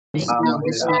Krishna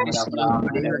Krishna Krishna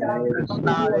Hare Hare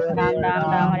Ram Ram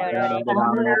Ram Hare Hare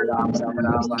Ram Ram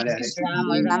Ram Hare Hare Ram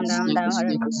Ram Ram Ram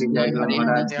Hare Shri Jai Guru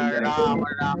Maharaj Ki Jai.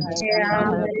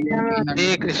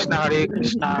 Hare Krishna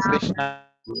Krishna.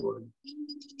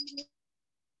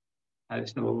 Hare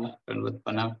Krishna Babu, Kanvat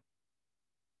Pranam.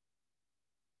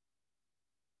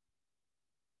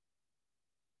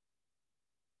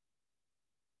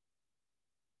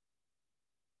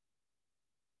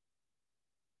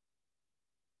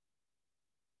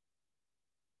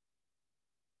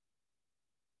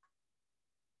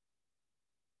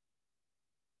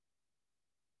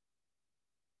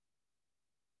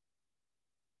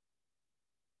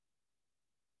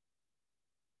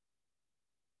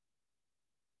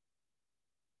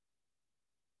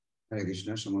 হরে কৃষ্ণ,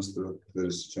 সমস্ত ভক্তদের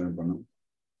চরণে প্রণাম।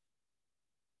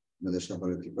 আমাদের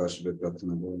সকলের কৃপা আশীর্বাদ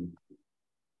প্রার্থনা করুন।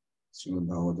 শ্রীমদ্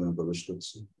ভাগবতমে প্রবেশ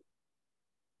করছি।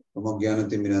 ওম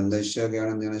জ্ঞানতিমিরান্ধস্য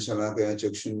জ্ঞানাঞ্জনা শলাকয়া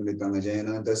চক্ষুন্মিলিতং येन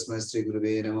তস্मै শ্রী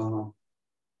গুরুবে নমঃ।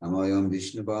 নমোऽয়ং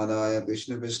বিষ্ণুপাদায়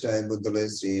কৃষ্ণপৃষ্ঠায় ভূতলে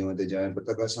শ্রীমতে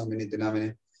জয়পতাকা স্বামিনিতি নামিনে।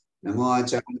 নমো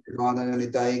আচার্যপাদায়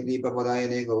নিতাই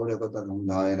কৃপাপদায়িনে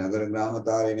গৌরপতগন্ধায়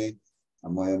নগরগ্রামতারিণে।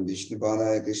 নমোऽয়ং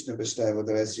বিষ্ণুপাদায় কৃষ্ণপৃষ্ঠায়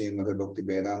ভূতলে শ্রীমতে ভক্তি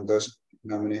বেদান্ত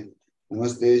নামিনে।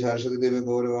 নমস্তে সরস্বতী দেবে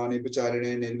গৌরবাণী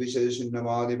প্রচারিণে নির্বিশেষ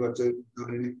শূন্যবাদী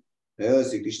প্রচারিণে। जय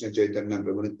श्री कृष्ण चैतन्य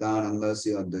प्रभु नित्यानंद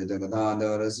श्री अद्वैत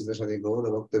गदाधर श्रीवासादि गौर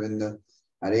भक्तवृंद।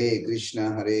 हरे कृष्ण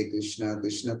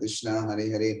कृष्ण कृष्ण हरे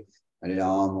हरे, हरे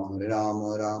राम राम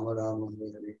राम हरे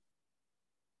हरे।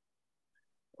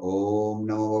 ओम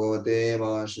नमो भगवते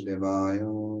वासुदेवाय।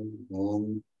 ओम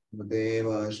भगवते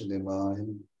वासुदेवाय।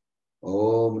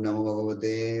 ओम नमो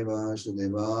भगवते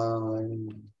वासुदेवाय।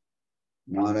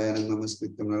 नारायणं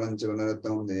नमस्कृत्य नरं चैव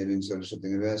नरोत्तमं देवीं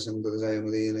सरस्वतीं व्यासं ततो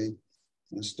जयमुदीरये।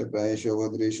 अष्टप्रायेषु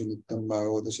अवधेषु नित्यं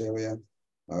भागवत सेवया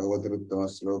भागवतोत्तम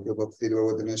श्लोके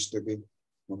भक्तिर्भवति नष्टके।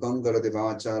 मुखं करोति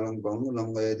वाचालं पङ्गुं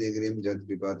लङ्घयति गिरिं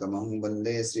यत्कृपातमं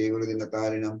वन्दे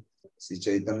श्रीगुरुदिनकारिणं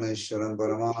श्रीचैतन्येश्वरं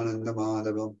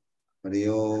परमानन्दमाधवं। हरि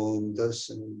ओम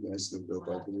तत्सत्।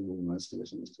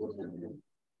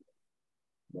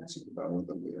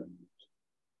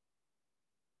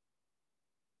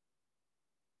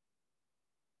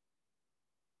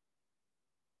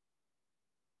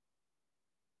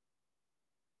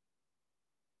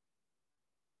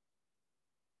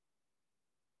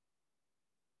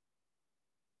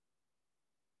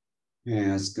 হ্যাঁ,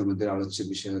 আজকে আমাদের আলোচ্য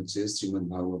বিষয় হচ্ছে শ্রীমদ্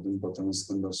ভাগবতম প্রথম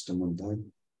স্কন্ধ অষ্টম অধ্যায়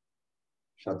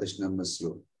 27 নম্বর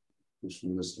শ্লোক। খুব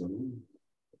সুন্দর শ্লোক।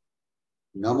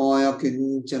 নময়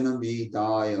কিঞ্চন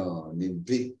বিতায়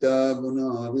নিবৃত্ত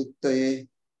গুণাবৃত্তয়ে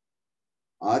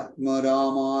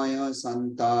আত্মরামায়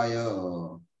সন্তায়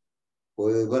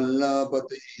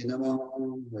কৈবল্যপতে নমঃ।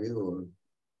 হরি বল।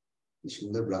 কি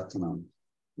সুন্দর প্রার্থনা।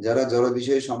 যারা জড়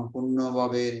বিষয়ে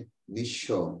সম্পূর্ণভাবে নিঃস্ব,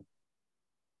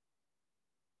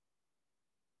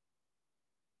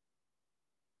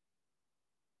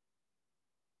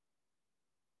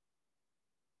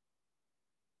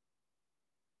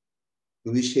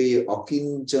 তুমি সেই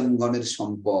অকিঞ্চন গণের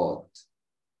সম্পদ।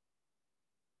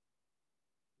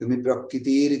 তুমি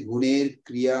প্রকৃতির গুণের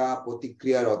ক্রিয়া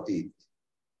প্রতিক্রিয়ার অতীত।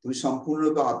 তুমি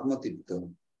সম্পূর্ণরূপে আত্মতৃপ্ত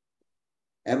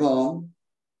এবং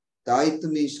তাই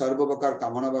তুমি সর্বপ্রকার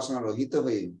কামনা বাসনা রহিত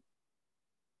হয়ে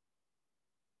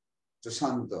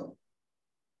শান্ত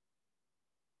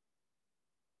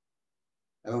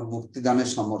এবং মুক্তিদানের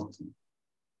সমর্থ।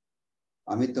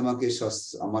 আমি তোমাকে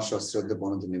আমার সশ্রদ্ধ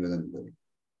প্রণতি নিবেদন করি।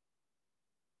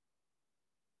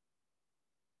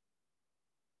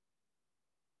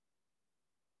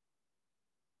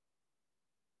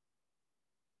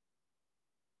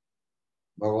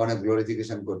 ভগবানের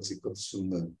গ্লোরিফিকেশন করছি, কত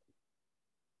সুন্দর।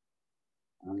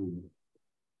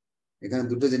 এখানে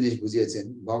দুটো জিনিস বুঝিয়েছেন।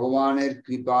 ভগবানের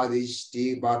কৃপা দৃষ্টি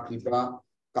বা কৃপা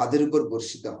কাদের উপর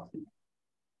বর্ষিত হয়,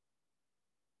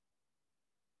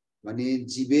 মানে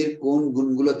জীবের কোন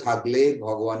গুণগুলো থাকলে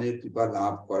ভগবানের কৃপা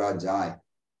লাভ করা যায়।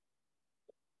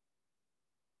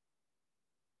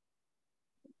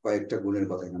 কয়েকটা গুণের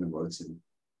কথা এখানে বলছেন।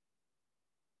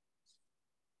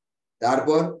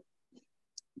 তারপর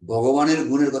ভগবানের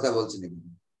গুণের কথা বলছেন।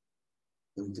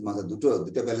 কিন্তু মাথা দুটো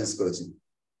ব্যালেন্স করেছেন।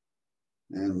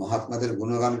 মহাত্মাদের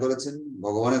গুণগান করেছেন,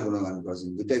 ভগবানের গুণগান করেছেন,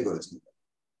 দুটাই করেছেন।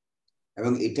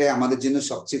 এবং এটাই আমাদের জন্য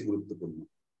সবচেয়ে গুরুত্বপূর্ণ।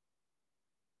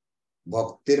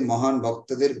 মহান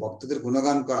ভক্তদের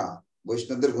গুণগান করা,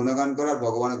 বৈষ্ণবদের গুণগান করা,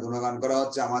 ভগবানের গুণগান করা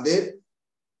হচ্ছে আমাদের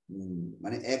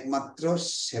মানে একমাত্র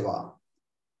সেবা।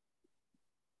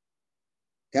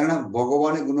 কেননা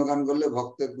ভগবানের গুণগান করলে,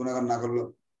 ভক্তের গুণগান না করলে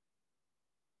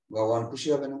ভগবান খুশি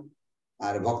হবে না।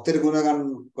 আর ভক্তের গুণগান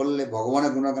করলে,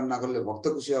 ভগবানের গুণগান না করলে ভক্ত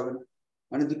খুশি হবে না।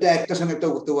 মানে দুটো একটার সঙ্গে একটা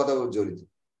ওতপ্রোতভাবে জড়িত।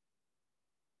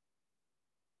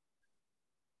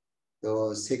 তো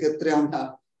সেক্ষেত্রে আমরা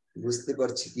বুঝতে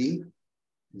পারছি কি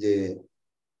যে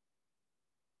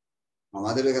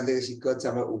আমাদের এখান থেকে শিক্ষা হচ্ছে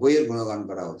আমরা উভয়ের গুণগান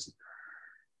করা উচিত।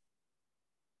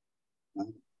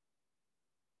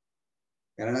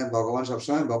 কেননা ভগবান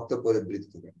সবসময় ভক্ত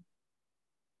পরিবৃত্ত থাকেন।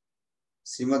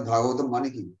 শ্রীমদ ভাগবতম মানে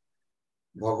কি?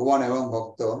 ভগবান এবং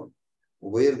ভক্ত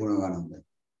উভয়ের গুণগান হবে।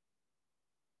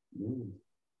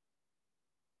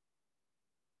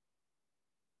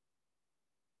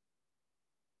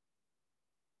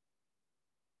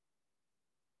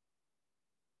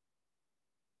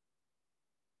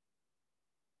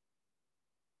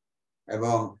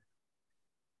 এবং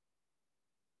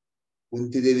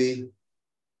কুন্তী দেবী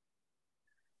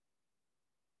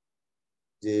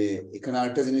যে এখানে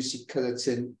আরেকটা জিনিস শিক্ষা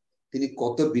যাচ্ছেন, তিনি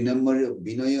কত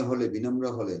বিনম্র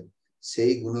হলে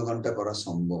সেই গুণগানটা করা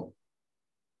সম্ভব।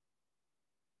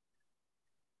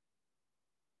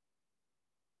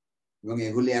 এবং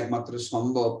এগুলি একমাত্র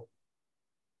সম্ভব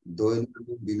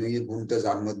দৈনন্দিন বিনয়ী গুণটা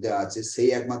যার মধ্যে আছে, সেই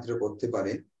একমাত্র করতে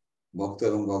পারে ভক্ত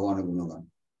এবং ভগবানের গুণগান।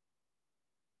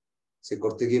 সে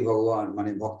করতে গিয়ে ভগবান মানে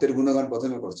ভক্তের গুণগান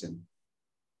প্রথমে করছেন,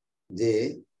 যে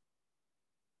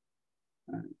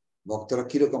ভক্তরা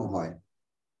কিরকম হয়,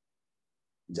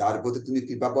 যার প্রতি তুমি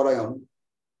কৃপা পরায়ণ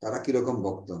তারা কিরকম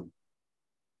ভক্ত,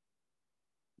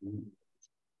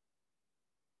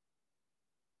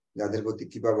 যাদের প্রতি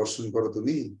কৃপা বর্ষণ করো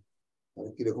তুমি তারা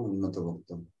কিরকম উন্নত ভক্ত।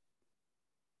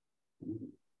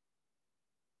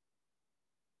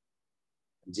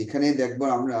 যেখানে দেখবো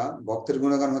আমরা ভক্তের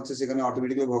গুণগান হচ্ছে, সেখানে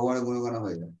অটোমেটিক্যালি ভগবানের গুণগান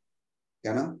হয়ে যায়।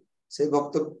 কেন? সেই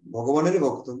ভক্ত ভগবানেরই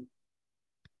ভক্ত।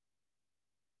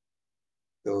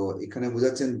 তো এখানে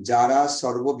বোঝাচ্ছেন যারা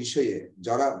সর্ব বিষয়ে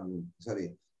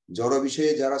জড়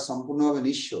বিষয়ে যারা সম্পূর্ণভাবে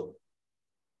নিঃস্ব,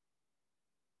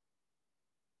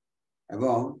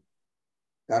 এবং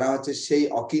তারা হচ্ছে সেই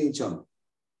অকিঞ্চন,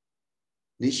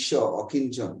 নিঃস্ব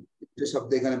অকিঞ্চন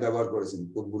শব্দ এখানে ব্যবহার করেছেন,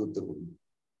 খুব গুরুত্বপূর্ণ।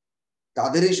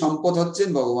 তাদেরই সম্পদ হচ্ছেন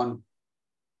ভগবান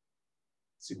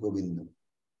শ্রী গোবিন্দ।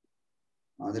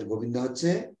 আমাদের গোবিন্দ হচ্ছে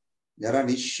যারা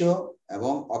নিঃস্ব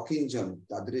এবং অকিঞ্চন,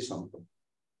 তাদেরই সম্পদ।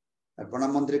 আর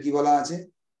প্রণাম মন্ত্রে কি বলা আছে?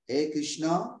 হে কৃষ্ণ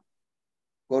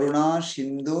করুণা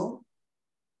সিন্ধু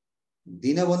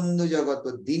দীনবন্ধু জগৎ।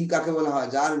 দিন কাকে বলা হয়?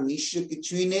 যার নিঃস্ব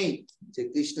কিছুই নেই, যে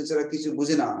কৃষ্ণ ছাড়া কিছু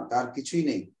বুঝে না, তার কিছুই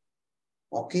নেই।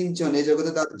 অকিঞ্চন, এই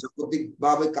জগতে তার জগতিক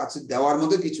ভাবে কাছে দেওয়ার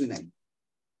মতো কিছু নাই।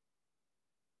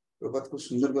 প্রপাত খুব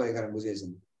সুন্দর করে এখানে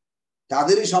বুঝিয়েছেন।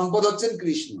 তাদেরই সম্পদ হচ্ছেন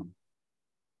কৃষ্ণ।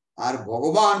 আর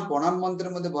ভগবান প্রণাম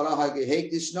মন্ত্রের মধ্যে বলা হয় কি, হে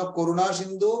কৃষ্ণ করুণা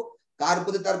সিন্ধু। কার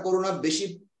প্রতি তার করুণা বেশি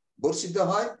বর্ষিত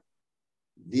হয়?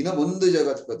 দীনবন্ধু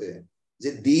জগৎপতে, যে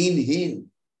দিনহীন,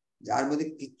 যার মধ্যে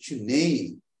কিচ্ছু নেই,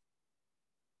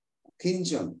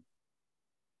 কিঞ্চন,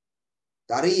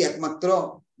 তারই একমাত্র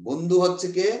বন্ধু হচ্ছে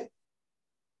কে?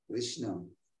 কৃষ্ণ।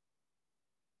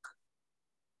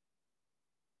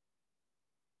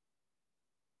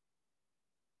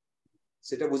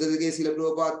 সেটা বুঝাতে গিয়ে শিল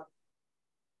প্রভুপাদ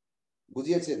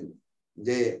বুঝিয়েছেন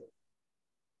যে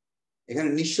এখানে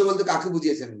নিঃস্ব বলতে কাকে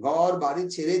বুঝিয়েছেন? ঘর বাড়ি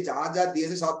ছেড়ে যা যা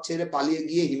দিয়েছে সব ছেড়ে পালিয়ে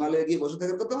গিয়ে হিমালয়ে গিয়ে বসে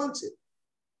থাকার কথা বলছে,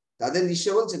 তাদের নিঃস্ব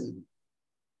বলছেন,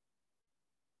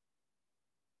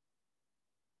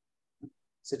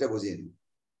 সেটা বুঝিয়ে নিন।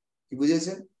 কি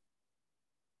বুঝিয়েছেন?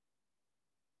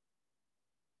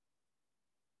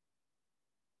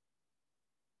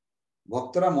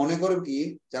 ভক্তরা মনে করে কি,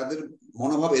 যাদের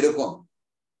মনোভাব এরকম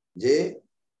যে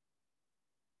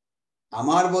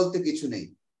আমার বলতে কিছু নেই,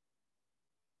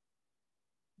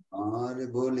 আর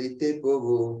বলিতে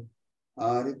প্রভু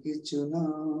আর কিছু না,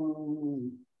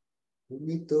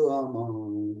 তুমি তো আমার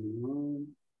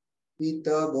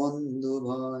পিতা বন্ধু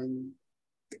ভাই।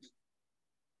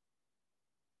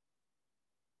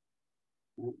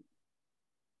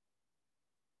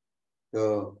 তো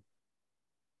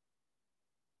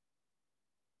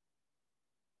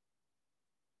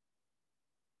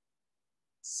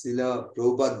শিলা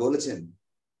প্রভুপাদ বলেছেন,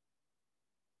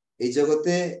 এই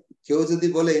জগতে কেউ যদি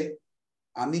বলে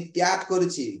আমি ত্যাগ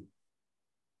করেছি,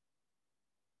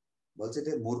 বলছে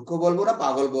যে মূর্খ বলবো না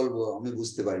পাগল বলবো, আমি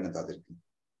বুঝতে পারি না তাদেরকে।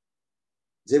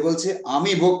 যে বলছে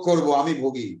আমি ভোগ করব, আমি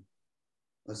ভোগী,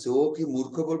 ও কি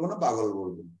মূর্খ বলবো না পাগল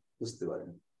বলবো, বুঝতে পারে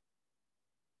না।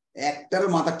 একটারও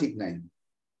মাথা ঠিক নাই।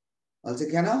 বলছে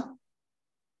কেন?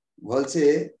 বলছে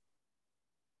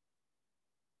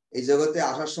এই জগতে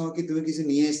আসার সময় কি তুমি কিছু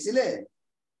নিয়ে এসেছিলে?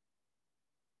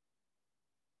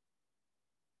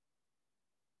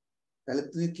 তাহলে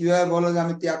তুমি কিভাবে বলো যে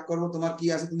আমি ত্যাগ করবো? তোমার কি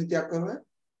আছে তুমি ত্যাগ করবে?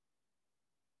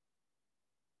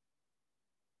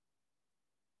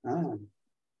 হ্যাঁ,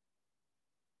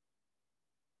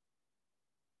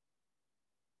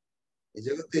 এই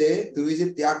জগতে তুমি যে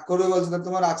ত্যাগ করবে বলছো, তা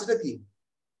তোমার আছেটা কি?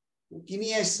 কি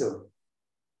নিয়ে এসছো?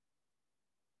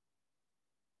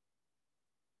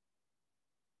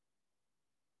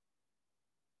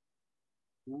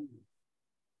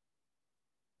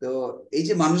 তো এই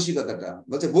যে মানসিকতাটা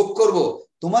বলছে ভোগ করব,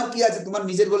 তোমার কি আছে? তোমার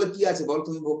নিজের বলে কি আছে বল?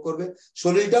 তুমি ভোগ করবে?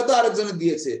 শরীরটাও তো আরেকজনে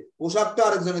দিয়েছে, পোশাকটা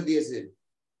আরেকজনে দিয়েছে,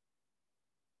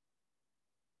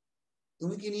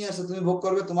 তুমি কি নিয়ে আসো? তুমি ভোগ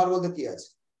করবে, তোমার বলতে কি আছে?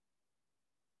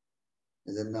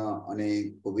 এজন্য অনেক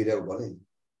কবিরাও বলে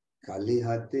খালি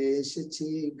হাতে এসেছি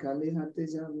খালি হাতে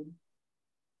যাব,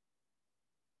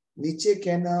 নিচে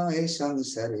কেন এই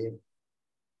সংসারে,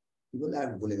 কি বলে আর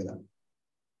ভুলে গেলাম।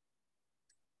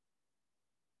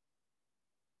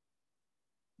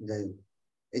 যাই হোক,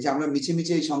 এই যে আমরা মিছে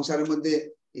মিছে এই সংসারের মধ্যে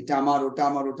এটা আমার ওটা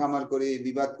আমার ওটা আমার করে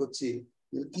বিবাদ করছি,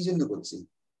 কি জন্য করছি?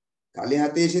 খালি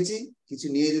হাতে এসেছি, কিছু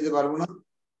নিয়ে যেতে পারবো না,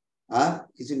 আর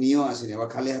কিছু নিয়েও আসেনি, আবার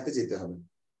খালি হাতে যেতে হবে।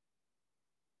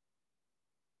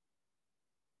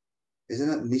 এই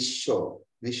জন্য নিঃস্ব,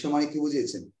 নিঃস্ব মানে কি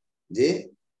বুঝিয়েছেন? যে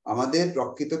আমাদের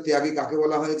প্রকৃত ত্যাগী কাকে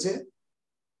বলা হয়েছে?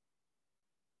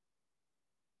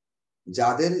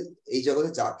 যাদের এই জগতে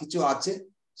যা কিছু আছে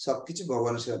সবকিছু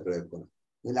ভগবানের সেবা প্রয়োগ করা,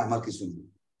 বলে আমার কিছু নেই,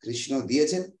 কৃষ্ণ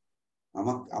দিয়েছেন।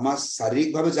 আমার শারীরিক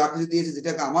ভাবে যা কিছু দিয়েছে,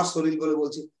 যেটাকে আমার শরীর বলে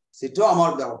বলছি, সেটাও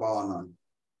আমার দেওয়া পাওয়া নয়,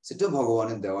 সেটাও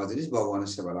ভগবানের দেওয়া জিনিস, ভগবানের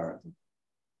সেবা লাগাতে।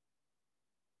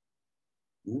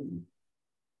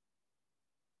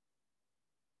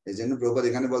 এই জন্য প্রভুপাদ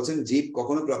এখানে বলছেন জীব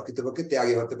কখনো প্রকৃতপক্ষে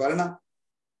ত্যাগী হতে পারে না।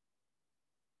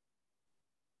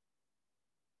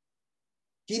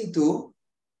 কিন্তু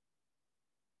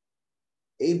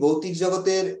এই ভৌতিক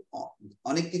জগতের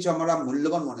অনেক কিছু আমরা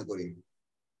মূল্যবান মনে করি,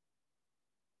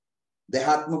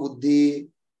 দেহাত্ম বুদ্ধি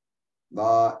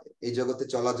বা এই জগতে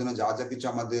চলার জন্য যা যা কিছু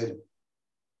আমাদের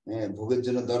ভোগের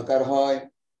জন্য দরকার হয়,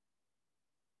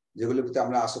 যেগুলোর প্রতি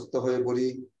আমরা আসক্ত হয়ে পড়ি,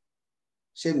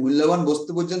 সেই মূল্যবান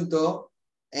বস্তু পর্যন্ত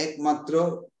একমাত্র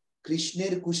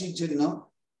কৃষ্ণের খুশির জন্য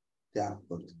ত্যাগ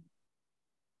করতে।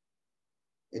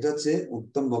 এটা হচ্ছে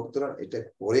উত্তম ভক্তরা এটা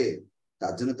করে,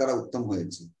 তার জন্য তারা উত্তম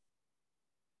হয়েছে।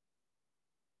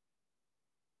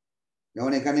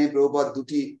 যেমন এখানে প্রভুপাদ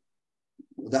দুটি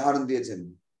উদাহরণ দিয়েছেন।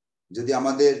 যদি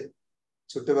আমাদের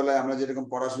ছোট্টবেলায় আমরা যেরকম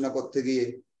পড়াশোনা করতে গিয়ে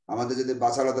আমাদের যদি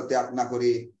বাচালতা ত্যাগ না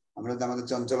করি, আমরা যদি আমাদের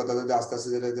চঞ্চলতা যদি আস্তে আস্তে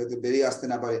যদি বেরিয়ে আসতে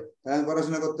না পারে, তাহলে আমি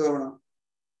পড়াশোনা করতে পারবো না।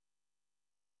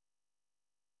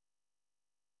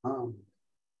 হ্যাঁ,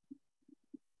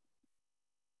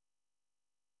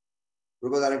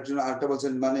 প্রভুপাদ আরেকটা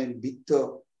বলছেন, মানে বৃত্ত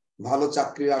ভালো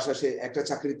চাকরির আশা সে একটা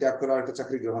চাকরি ত্যাগ করে আরেকটা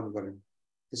চাকরি গ্রহণ করে।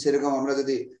 সেরকম আমরা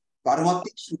যদি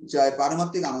পারমাত্মিক সুখ চাই,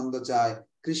 পারমাত্মিক আনন্দ চাই,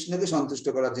 কৃষ্ণকে সন্তুষ্ট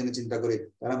করার জন্য চিন্তা করি,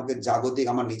 তাহলে আমাকে জাগতিক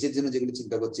আমার নিজের জন্য যেগুলো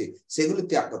চিন্তা করছি সেগুলি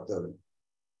ত্যাগ করতে হবে।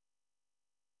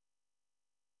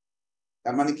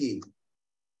 তার মানে কি?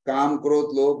 কাম ক্রোধ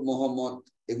লোভ মোহ মত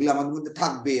এগুলো আমাদের মধ্যে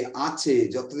থাকবে, আছে,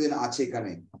 যতদিন আছে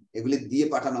এখানে এগুলি দিয়ে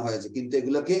পাঠানো হয়েছে, কিন্তু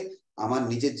এগুলোকে আমার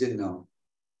নিজের জন্য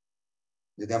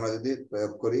যদি আমরা যদি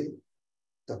প্রয়োগ করি,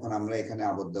 তখন আমরা এখানে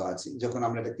আবদ্ধ আছি। যখন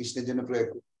আমরা এটা কৃষ্ণের জন্য প্রয়োগ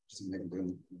করি,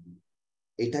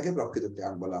 এটাকে প্রকৃত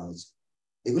ত্যাগ বলা হয়েছে।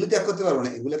 এগুলি ত্যাগ করতে পারবো না,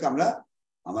 এগুলোকে আমরা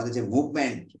আমাদের যে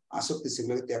মুভমেন্ট আসক্তি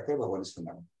সেগুলোকে ত্যাগ করে ভগবানের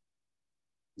শোনাব।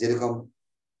 যেরকম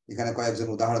এখানে কয়েকজন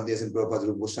উদাহরণ দিয়েছেন প্রভুপাদ,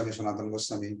 রূপ গোস্বামী, সনাতন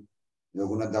গোস্বামী,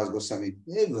 রঘুনাথ দাস গোস্বামী,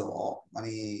 মানে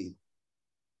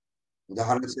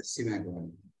উদাহরণ সীমা একেবারে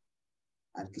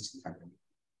আর কিছু থাকে না।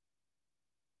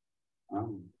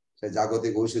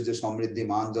 জাগতিক ঐশ্বর্য সমৃদ্ধি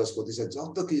মান যশ প্রতিষ্ঠা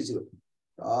যত কিছু ছিল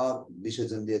সব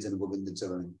বিসর্জন দিয়েছেন গোবিন্দের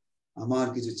চরণে। আমার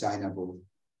কিছু চাই না প্রভু।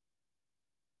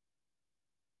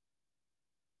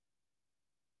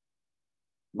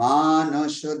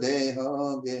 মানস দেহ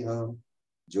গেহ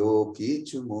जो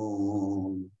কিছু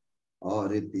মন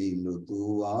অর্পিল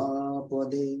তুয়া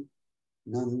পদে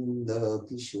নন্দ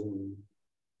কিশোর,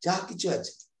 যা কিছু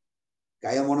আছে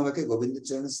কায়া মনোবাক্যে গোবিন্দের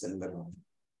চরণে সারেন্ডার হবে।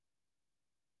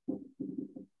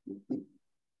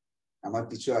 আমার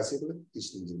কিছু আছে বলে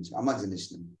কৃষ্ণের জিনিস, আমার জিনিস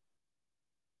নেই।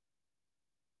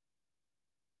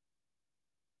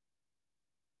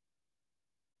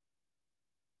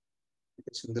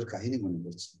 সুন্দর কাহিনী মনে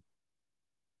করছে,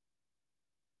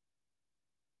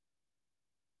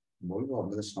 বলবো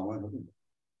আপনাদের সময় হবে?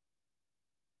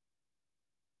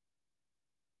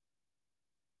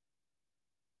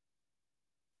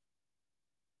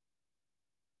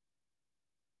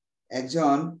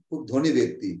 একজন খুব ধনী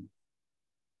ব্যক্তি,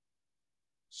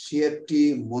 সে একটি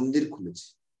মন্দির খুলেছে,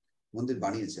 মন্দির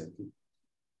বানিয়েছে আর কি।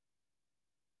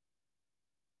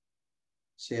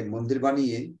 সে মন্দির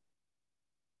বানিয়ে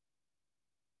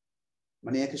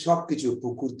মানে একে সবকিছু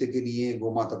পুকুর থেকে নিয়ে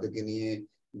গোমাতা থেকে নিয়ে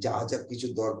যা যা কিছু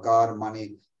দরকার, মানে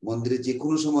মন্দিরে যে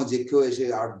কোনো সময় যে কেউ এসে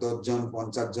 8-10 জন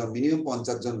 50 জন মিনিমাম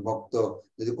 50 জন ভক্ত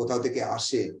যদি কোথাও থেকে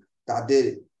আসে, তাদের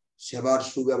সেবার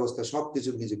সুব্যবস্থা সবকিছু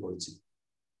নিজে করেছেন।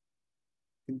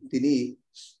 কিন্তু তিনি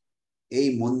এই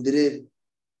মন্দিরের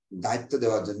দায়িত্ব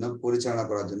দেওয়ার জন্য, পরিচালনা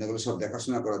করার জন্য, এগুলো সব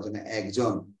দেখাশোনা করার জন্য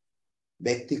একজন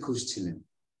ব্যক্তি খুঁজছিলেন।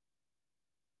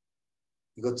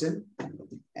 কি করছেন?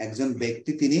 একজন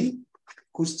ব্যক্তি তিনি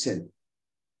খুঁজছেন।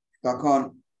 তখন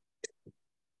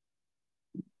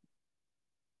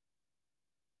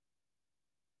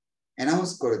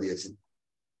অ্যানাউন্স করে দিয়েছেন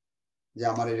যে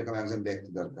আমার এরকম একজন ব্যক্তি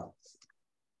দরকার।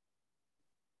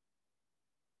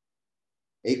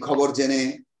 এই খবর জেনে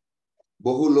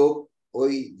বহু লোক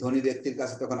ওই ধনী ব্যক্তির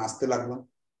কাছে তখন আসতে লাগলো।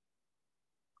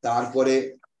 তারপরে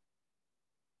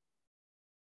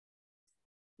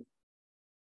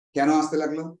কেন আসতে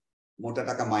লাগলো? মোটা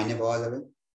টাকা মাইনে পাওয়া যাবে।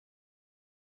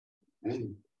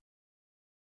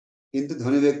 কিন্তু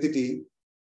ধনী ব্যক্তিটি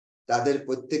তাদের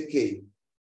প্রত্যেককেই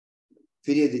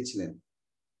ফিরিয়ে দিচ্ছিলেন।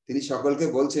 তিনি সকলকে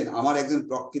বলছেন, আমার একজন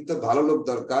প্রকৃত ভালো লোক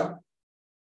দরকার,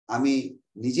 আমি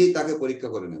নিজেই তাকে পরীক্ষা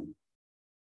করে নেব,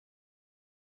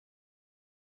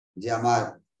 যে আমার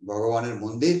ভগবানের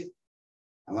মন্দির,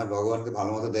 আমার ভগবানকে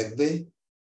ভালো মতো দেখবে,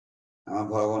 আমার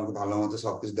ভগবানকে ভালো মতো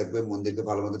সবকিছু দেখবে, মন্দিরকে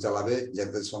ভালো মতো চালাবে,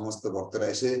 যাতে সমস্ত ভক্তরা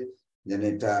এসে যেন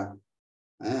এটা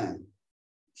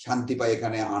শান্তি পায়,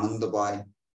 এখানে আনন্দ পায়,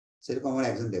 সেরকম আমার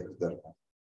একজন ব্যক্তি দরকার।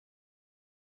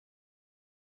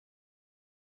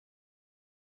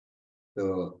 তো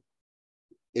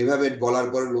এভাবে বলার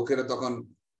পরে লোকেরা তখন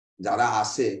যারা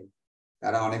আসে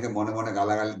তারা অনেকে মনে মনে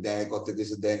গালাগালি দেয়, কত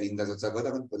কিছু দেয়, নিন্দা চর্চা করে,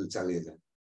 তখন চালিয়ে যায়।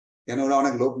 কেন? ওরা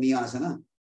অনেক লোক নিয়ে আসে না।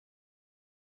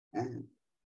 হ্যাঁ,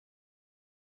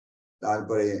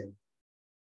 তারপরে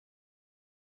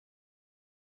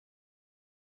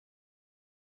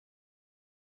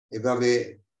এভাবে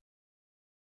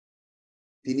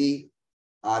তিনি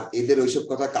আর এদের ওইসব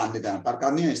কথা কান দিতে না, তার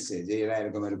কানে এসছে যে এরা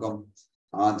এরকম এরকম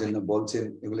আমার জন্য বলছেন,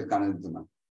 এগুলো কানে দিত না।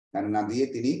 কানে না দিয়ে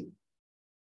তিনি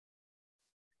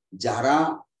যারা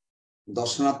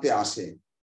দর্শনার্থী আসে,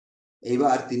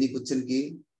 এইবার তিনি করছেন কি,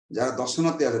 যারা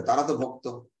দর্শনার্থী আছে তারা তো ভক্ত,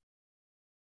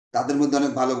 তাদের মধ্যে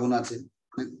অনেক ভালো গুণ আছে,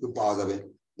 অনেক কিছু পাওয়া যাবে।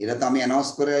 এরা তো আমি অ্যানাউন্স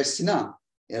করে এসছি না,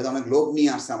 এরা তো অনেক লোক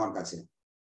নিয়ে আসছে আমার কাছে,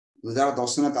 যারা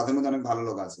দর্শনার্থী তাদের মধ্যে অনেক ভালো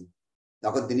লোক আছে।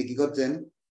 তখন তিনি কি করছেন,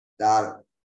 তার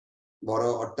বড়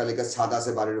অট্টালিকার ছাদ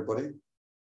আছে বাড়ির উপরে,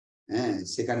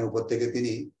 সেখানে উপর থেকে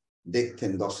তিনি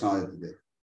দেখতেন দর্শনার্থীদের,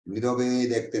 নীরবে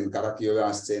দেখতেন কারা কিভাবে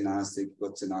আসছে না আসছে, কি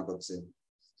করছে না করছে।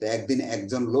 তো একদিন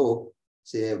একজন লোক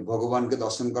সে ভগবানকে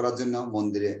দর্শন করার জন্য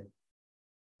মন্দিরে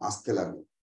আসতে লাগলো।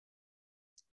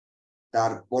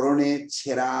 তার পরনে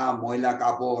ছেঁড়া ময়লা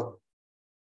কাপড়,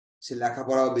 সে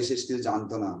লেখাপড়াও বিশেষ কিছু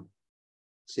জানতো না।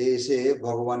 সে এসে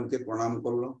ভগবানকে প্রণাম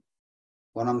করলো,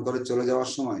 প্রণাম করে চলে যাওয়ার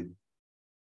সময়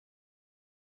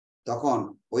তখন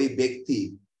ওই ব্যক্তি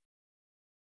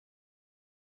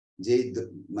যে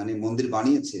মানে মন্দির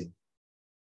বানিয়েছে,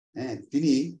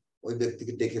 তিনি ওই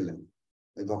ব্যক্তিকে ডেকেলেন,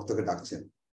 ওই ভক্তকে ডাকছেন।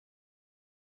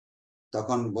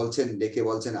 তখন বলছেন, ডেকে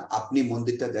বলছেন, আপনি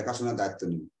মন্দিরটা দেখাশোনার দায়িত্ব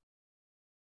নিন।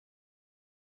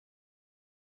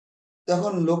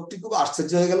 তখন লোকটি খুব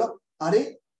আশ্চর্য হয়ে গেল, আরে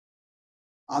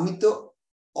আমি তো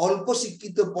অল্প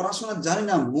শিক্ষিত, পড়াশোনা জানি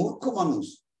না, মূর্খ মানুষ,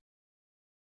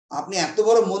 আপনি এত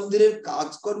বড় মন্দিরের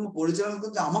কাজকর্ম পরিচালনা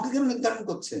করছেন, আমাকে কেন নির্ধারণ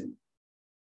করছেন?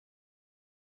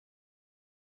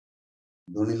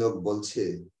 ধনী লোক বলছে,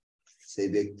 সেই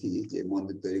ব্যক্তি যে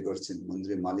মন্দির তৈরি করছেন,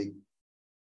 মন্দিরের মালিক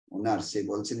ওনার, সে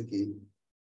বলছেন কি,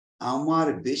 আমার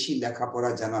বেশি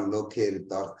লেখাপড়া জানা লোকের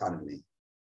দরকার নেই,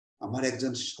 আমার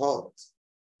একজন সৎ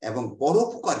এবং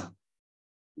পরোপকারী,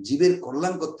 জীবের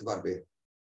কল্যাণ করতে পারবে,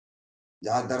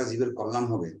 যার দ্বারা জীবের কল্যাণ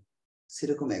হবে,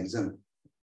 সেরকম একজন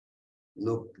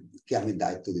লোককে আমি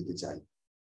দায়িত্ব দিতে চাই।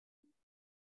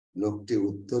 লোকটি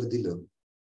উত্তর দিল,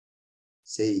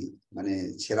 সেই মানে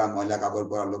ছেঁড়া ময়লা কাপড়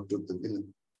পরা লোকটি উত্তর দিল,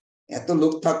 এত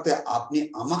লোক থাকতে আপনি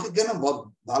আমাকে কেন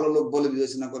ভালো লোক বলে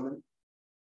বিবেচনা করবেন?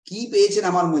 কি পেয়েছেন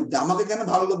আমার মধ্যে, আমাকে কেন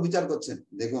ভালো লোক বিচার করছেন?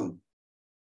 দেখুন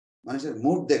মানুষের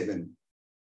মুড দেখবেন,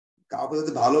 কাউকে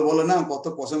যদি ভালো বলে না, কত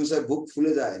প্রশংসায় বুক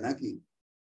ফুলে যায় নাকি।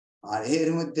 আর এর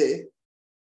মধ্যে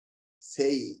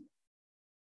সেই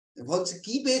বলছে,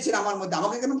 কি পেয়েছেন আমার মধ্যে,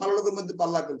 আমাকে কেন ভালো লোকের মধ্যে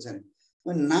পাল্লা করছেন?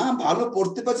 না ভালো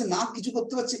পড়তে পারছি, না কিছু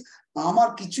করতে পারছি, আমার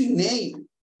কিছুই নেই,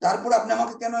 তারপর আপনি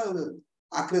আমাকে কেন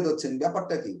আঁকড়ে ধরছেন,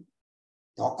 ব্যাপারটা কি?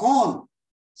 তখন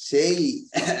সেই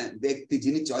ব্যক্তি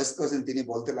যিনি চয়েস করেছেন তিনি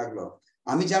বলতে লাগলো,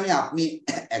 আমি জানি আপনি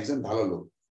একজন ভালো লোক,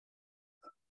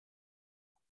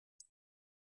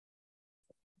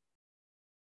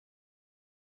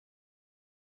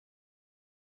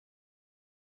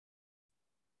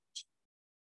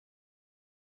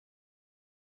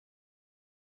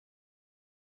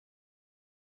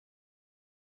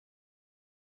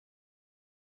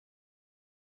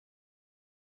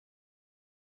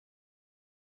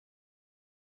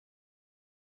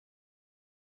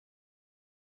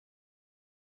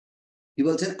 কি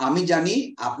বলছেন? আমি জানি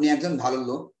আপনি একজন ভালো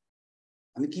লোক।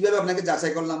 আমি কিভাবে আপনাকে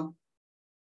যাচাই করলাম?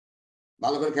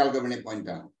 ভালো করে খেয়াল করবেন এই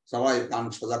পয়েন্টটা, সবাই কান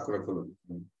সোজা করে খুলুন।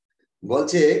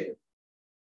 বলছে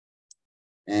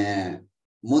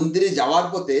মন্দিরে যাওয়ার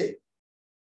পথে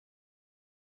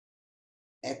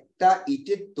একটা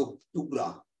ইটের টুকরা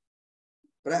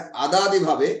প্রায় আধা আধি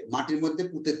ভাবে মাটির মধ্যে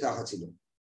পুঁতে রাখা ছিল।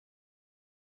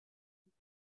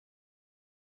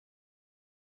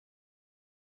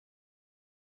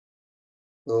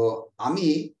 তো আমি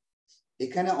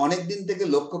এখানে অনেক দিন থেকে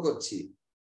লক্ষ্য করছি,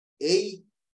 এই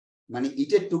মানে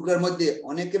ইটের টুকরার মধ্যে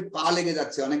অনেকের পা লেগে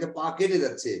যাচ্ছে, অনেকে পা কেটে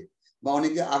যাচ্ছে, বা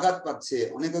অনেকে আঘাত পাচ্ছে,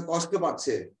 অনেকে কষ্ট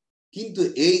পাচ্ছে, কিন্তু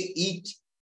এই ইট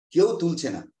কেউ তুলছে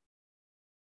না।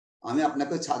 আমি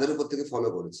আপনাকে ছাদের উপর থেকে ফলো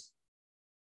করেছি।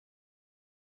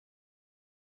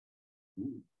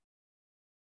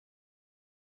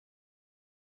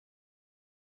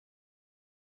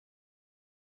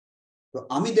 তো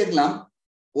আমি দেখলাম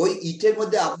ওই ইটের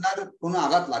মধ্যে আপনার কোনো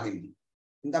আঘাত লাগেনি,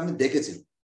 কিন্তু আপনি দেখেছেন।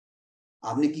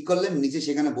 আপনি কি করলেন? নিচে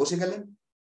সেখানে বসে গেলেন,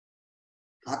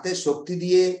 হাতে শক্তি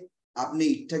দিয়ে আপনি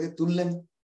ইটটাকে তুললেন,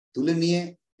 তুলে নিয়ে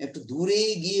একটু দূরে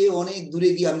গিয়ে, অনেক দূরে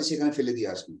গিয়ে আপনি সেখানে ফেলে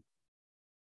দিয়ে আসলেন।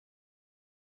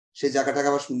 সে জায়গাটাকে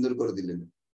আবার সুন্দর করে দিলেন।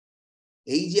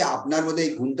 এই যে আপনার মধ্যে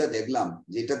এই গুণটা দেখলাম,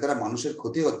 যেটা দ্বারা মানুষের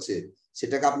ক্ষতি হচ্ছে,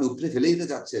 সেটাকে আপনি উপরে ফেলে দিতে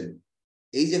চাচ্ছেন।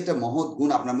 এই যে একটা মহৎ গুণ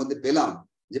আপনার মধ্যে পেলাম,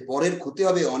 যে পরের ক্ষতি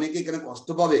হবে, অনেকে এখানে কষ্ট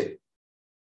পাবে,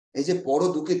 এই যে পর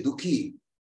দুঃখে দুঃখী।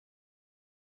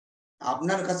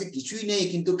 আপনার কাছে কিছুই নেই,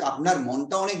 কিন্তু আপনার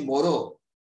মনটা অনেক বড়।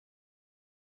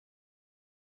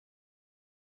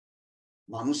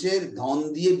 মানুষের ধন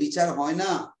দিয়ে বিচার হয় না,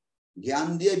 জ্ঞান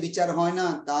দিয়ে বিচার হয় না,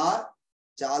 তার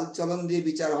চাল চলন দিয়ে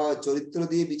বিচার হয়, চরিত্র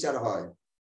দিয়ে বিচার হয়।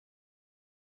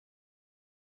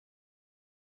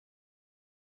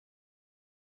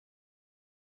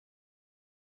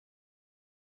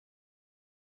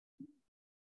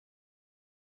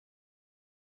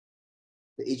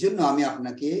 এই জন্য আমি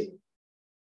আপনাকে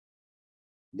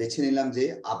বেছে নিলাম, যে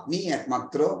আপনি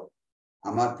একমাত্র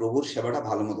আমার প্রভুর সেবাটা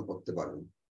ভালো মতো করতে পারবেন।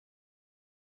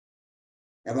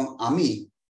 এবং আমি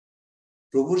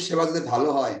প্রভুর সেবা যদি ভালো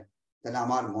হয়, তাহলে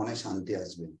আমার মনে শান্তি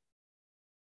আসবে,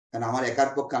 কারণ আমার একার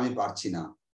পক্ষে আমি পারছি না।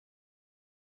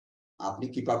 আপনি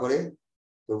কৃপা করে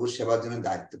প্রভুর সেবার জন্য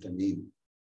দায়িত্বটা নিন।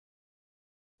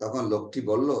 তখন লোকটি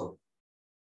বলল,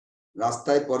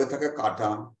 রাস্তায় পড়ে থাকা কাঁটা,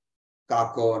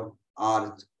 কাকড় আর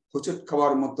হোঁচট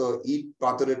খাওয়ার মতো ইট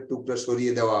পাথরের টুকরা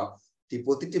সরিয়ে দেওয়া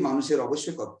প্রতিটি মানুষের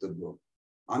অবশ্যই কর্তব্য।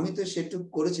 আমি তো সেটুকু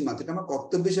করেছি, মাত্র এটা আমার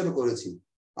কর্তব্য হিসেবে করেছি।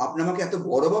 আপনি আমাকে এত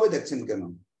বড়ভাবে দেখছেন কেন?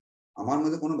 আমার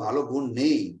মধ্যে কোনো ভালো গুণ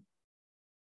নেই।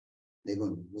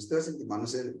 দেখুন, বুঝতে পারছেন কি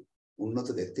মানুষের উন্নত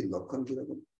ব্যক্তির লক্ষণ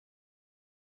কিরকম?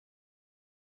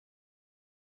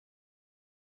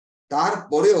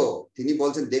 তারপরেও তিনি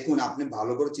বলছেন, দেখুন আপনি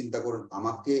ভালো করে চিন্তা করুন,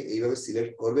 আমাকে এইভাবে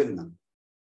সিলেক্ট করবেন না।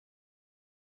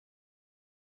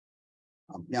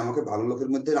 আপনি আমাকে ভালো লোকের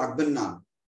মধ্যে রাখবেন না।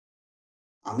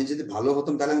 আমি যদি ভালো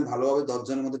হতাম, তাহলে আমি ভালোভাবে 10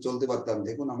 জনের মধ্যে চলতে পারতাম।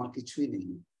 দেখুন আমার কিছুই নেই।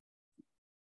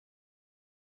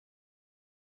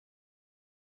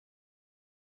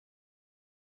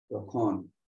 তখন,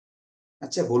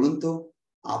 আচ্ছা বলুন তো,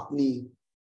 আপনি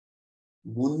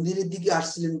মন্দিরের দিকে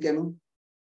আসছিলেন কেন?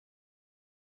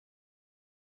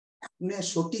 আপনি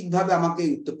সঠিকভাবে আমাকে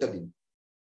এই উত্তরটা দিন,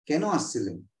 কেন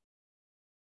আসছিলেন?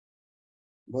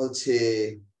 বলছে,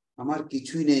 আমার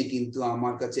কিছুই নেই, কিন্তু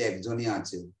আমার কাছে একজনই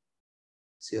আছে,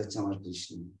 সে হচ্ছে আমার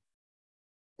কৃষ্ণ।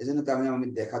 এজন্য তো আমি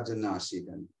দেখার জন্য আসি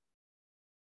এখানে।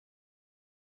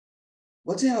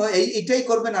 বলছে, এইটাই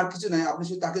করবেন, আর কিছু নাই। আপনি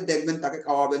শুধু তাকে দেখবেন, তাকে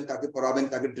খাওয়াবেন, তাকে পড়াবেন,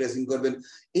 তাকে ড্রেসিং করবেন,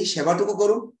 এই সেবাটুকু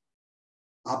করুন।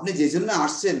 আপনি যে জন্য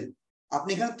আসছেন, আপনি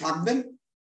এখানে থাকবেন,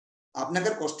 আপনাকে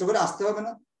আর কষ্ট করে আসতে হবে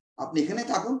না, আপনি এখানে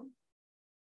থাকুন।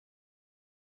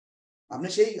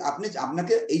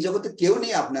 আপনাকে এই জগতে কেউ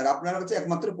নেই, আপনার কাছে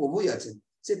একমাত্র প্রভুই আছেন।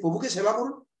 সেই প্রভুকে সেবা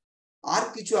করুন, আর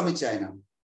কিছু আমি চাই না,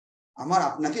 আমার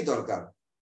আপনাকে দরকার।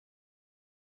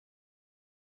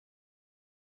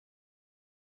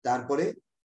 তারপরে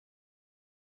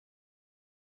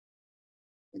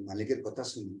মালিকের কথা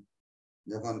শুনি,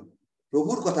 যখন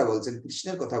প্রভুর কথা বলছেন,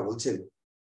 কৃষ্ণের কথা বলছেন,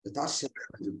 তার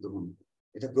সেবায় যুক্ত হন।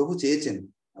 এটা প্রভু চেয়েছেন,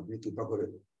 আপনি কৃপা করে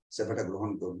সেবাটা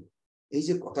গ্রহণ করুন। এই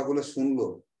যে কথাগুলো শুনলো,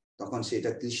 তখন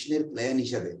সেটা কৃষ্ণের প্ল্যান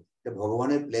হিসাবে, এটা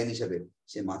ভগবানের প্ল্যান হিসাবে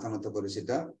সে মাথা নত করে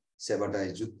সেটা সেবাটায়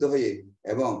যুক্ত হয়ে,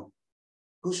 এবং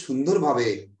খুব সুন্দরভাবে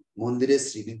মন্দিরের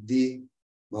শ্রীবৃদ্ধি,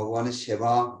 ভগবানের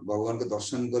সেবা, ভগবানকে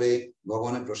দর্শন করে,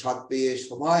 ভগবানের প্রসাদ পেয়ে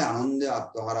সবাই আনন্দে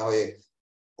আত্মহারা হয়ে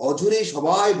অজরে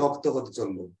সবাই ভক্ত হতে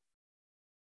চললো।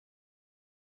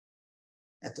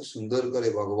 এত সুন্দর করে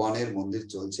ভগবানের মন্দির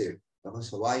চলছে, তখন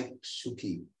সবাই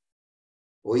সুখী।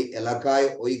 ওই এলাকায়,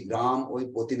 ওই গ্রাম, ওই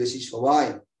প্রতিবেশী সবাই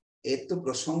এত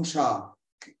প্রশংসা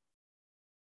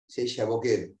সেই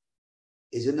সেবকের,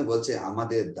 এই জন্য বলছে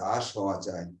আমাদের দাস হওয়া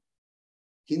চাই,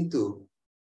 কিন্তু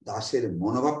দাসের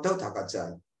মনোভাবটাও থাকা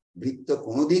চাই। ভৃত্য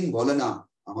কোনোদিন বলে না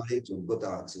আমার এই যোগ্যতা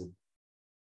আছে।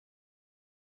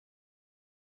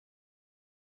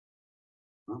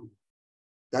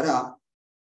 তারা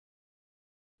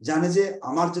জানে যে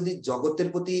আমার যদি জগতের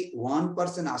প্রতি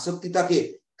 1% আসক্তি থাকে,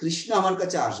 কৃষ্ণ আমার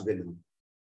কাছে আসবে না।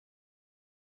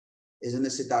 এই জন্য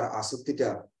সে তার আসক্তিটা,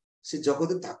 সে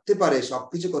জগতে থাকতে পারে,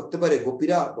 সবকিছু করতে পারে।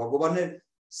 গোপীরা ভগবানের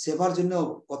সেবার জন্য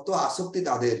কত আসক্তি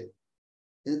তাদের,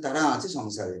 কিন্তু তারা আছে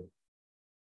সংসারে।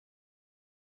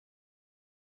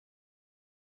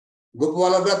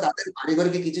 গোপবালকরা তাদের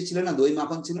পারিবারিক কিছু ছিল না, দই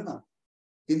মাখন ছিল না,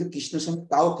 কিন্তু কৃষ্ণের সঙ্গে,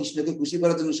 তাও কৃষ্ণকে খুশি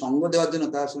করার জন্য, সঙ্গ দেওয়ার জন্য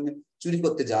তার সঙ্গে চুরি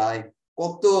করতে যায়।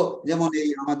 কত, যেমন এই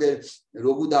আমাদের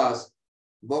রঘুদাস,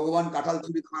 ভগবান কাঁঠাল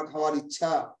চুরি খাওয়ার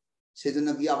ইচ্ছা, সেজন্য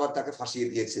গিয়ে আবার তাকে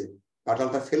ফাঁসিয়ে দিয়েছে,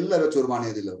 কাঁঠালটা ফেললো আর চোর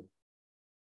বানিয়ে দিল।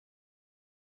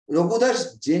 রঘুদাস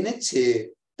জেনেছে,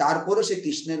 তারপরে সে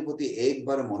কৃষ্ণের প্রতি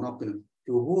একবার মনে পেল,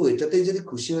 প্রভু এটাতে যদি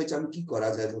খুশি হয়েছে, আমি কি করা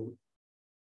যায় বলুন?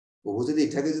 প্রভু যদি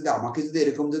এটাকে, যদি আমাকে যদি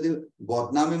এরকম যদি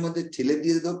বদনামের মধ্যে ঠেলে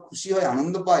দিয়ে দিত, খুশি হয়,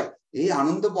 আনন্দ পায়, এই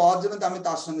আনন্দ পাওয়ার জন্য তো আমি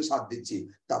তার সঙ্গে সাথ দিচ্ছি,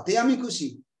 তাতে আমি খুশি,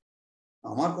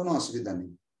 আমার কোনো অসুবিধা নেই।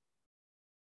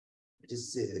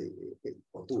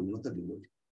 কত উন্নত ডিভোটি।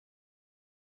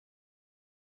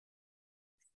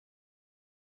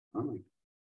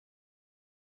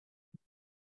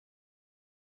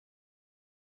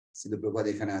 শ্রীল প্রভুপাদ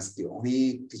এখানে আজকে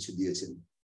অনেক কিছু দিয়েছেন।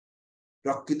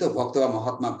 প্রকৃত ভক্ত বা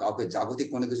মহাত্মা কাউকে জাগতিক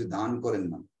কোনো কিছু দান করেন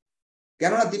না,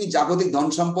 কেননা তিনি জাগতিক ধন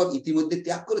সম্পদ ইতিমধ্যে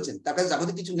ত্যাগ করেছেন, তার কাছে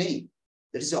জাগতিক কিছু নেই।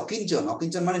 দ্যাট ইজ অকিঞ্চন।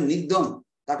 অকিঞ্চন মানে নির্ধন,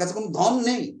 তার কাছে কোনো ধন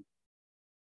নেই,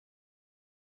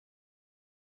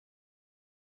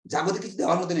 জাগতিক কিছু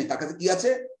দেওয়ার মধ্যে নেই। তার কাছে কি আছে?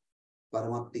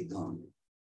 পারমাত্মিক ধন।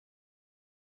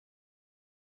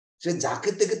 সে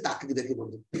যাকে থেকে তাকে দেখে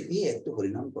বলতো, এই একটু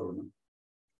হরিনাম করো না,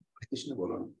 কৃষ্ণ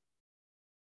বলো না।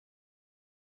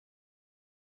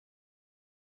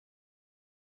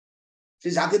 সে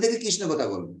যাকে থেকে কৃষ্ণ কথা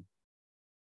বলবে,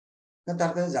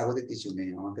 তার কাছে জাগতিক কিছু নেই,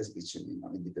 আমার কাছে কিছু নেই,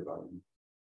 আমি দিতে পারবো না।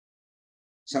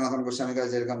 সনাতন গোস্বামীর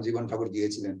কাছে যেরকম জীবন ঠাকুর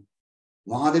গিয়েছিলেন,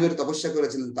 মহাদেবের তপস্যা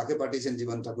করেছিলেন, তাকে পাঠিয়েছেন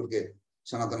জীবন ঠাকুরকে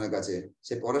সনাতনের কাছে,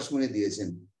 সে পরশমণি দিয়েছেন,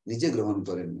 নিজে গ্রহণ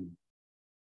করেননি।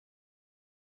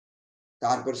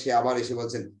 তারপর সে আবার এসে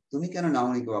বলছেন, তুমি কেন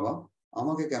নাওনি বাবা,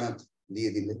 আমাকে কেন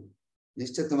দিয়ে দিলে?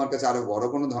 নিশ্চয় তোমার কাছে আরো বড়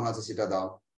কোনো ধন আছে, সেটা দাও।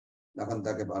 তখন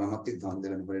তাকে পারমাত্মিক ধন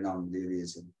দিলেন, হরিনাম দিয়ে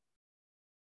দিয়েছেন।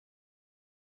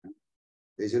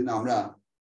 এই জন্য আমরা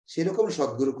সেরকম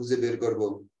সদ্গুরু খুঁজে বের করব,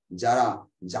 যারা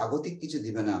জাগতিক কিছু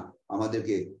দিবে না,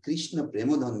 আমাদেরকে কৃষ্ণ প্রেম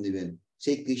ধন দিবেন।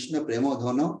 সেই কৃষ্ণ প্রেম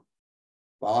ধন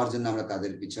পাওয়ার জন্য আমরা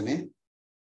তাদের পিছনে,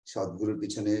 সদ্গুরুর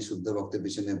পিছনে, শুদ্ধ ভক্তের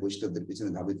পিছনে, বৈষ্ণবদের পিছনে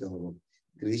ধাবিত হব।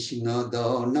 কৃষ্ণ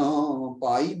ধন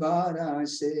পাইবার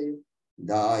আসে,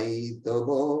 দায়ী তব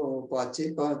পাছে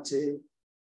পাছে,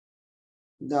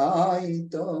 দায়ী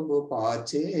তব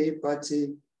পাছে পাছে,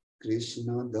 কৃষ্ণ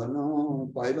ধন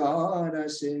পাইবার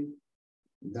আসে,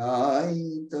 দায়ী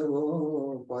তব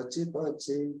পাছে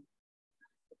পাছে।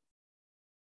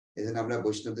 এজন্য আমরা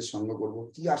বৈষ্ণবদের সঙ্গ করব,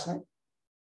 কি আশায়?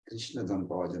 কৃষ্ণ ধন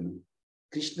পাওয়ার জন্য,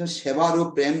 কৃষ্ণ সেবার ও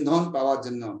প্রেম ধন পাওয়ার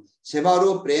জন্য। সেবার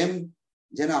ও প্রেম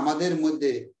যেন আমাদের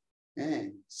মধ্যে, হ্যাঁ,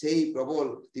 সেই প্রবল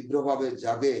তীব্রভাবে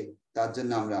জাগে, তার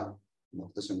জন্য আমরা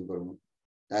ভক্ত সঙ্গ করব।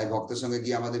 তাই ভক্ত সঙ্গে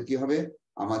গিয়ে আমাদের কি হবে?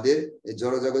 আমাদের এই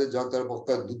জড় জগতের যত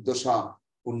প্রকার দুর্দশা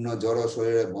পূর্ণ জড়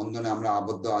শরীরের বন্ধনে আমরা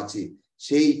আবদ্ধ আছি,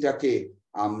 সেইটাকে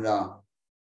আমরা,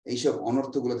 এইসব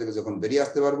অনর্থগুলো থেকে যখন বেরিয়ে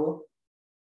আসতে পারবো,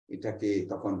 এটাকে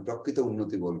তখন প্রকৃত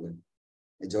উন্নতি বলবেন।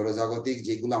 জড়জাগতিক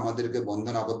যেগুলো আমাদেরকে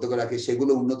বন্ধন আবদ্ধ করে রাখে,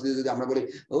 সেগুলো উন্নতি যদি আমরা বলি,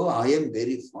 ও I am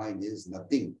very fine, is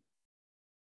nothing,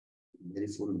 very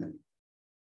full man,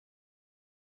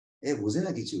 এ বুঝে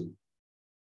না কিছু।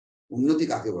 উন্নতি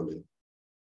কাকে বলে?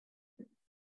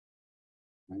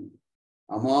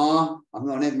 আমি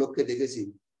অনেক লোককে দেখেছি,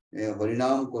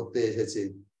 হরিনাম করতে এসেছে,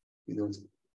 কিন্তু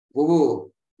প্রভু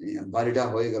বাড়িটা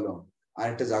হয়ে গেল,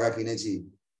 আরেকটা জায়গা কিনেছি,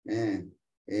 হ্যাঁ,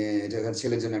 এটা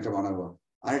ছেলের জন্য একটা বানাবো,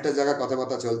 আরেকটা জায়গা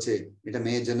কথাবার্তা চলছে, এটা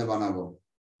মেয়ের জন্য বানাবো।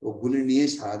 ওগুলি নিয়ে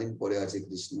সারাদিন পড়ে আছে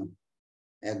কৃষ্ণ।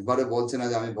 একবারে বলছে না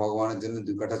যে আমি ভগবানের জন্য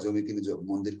 2 কাঠা জমি কিনে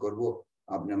মন্দির করব,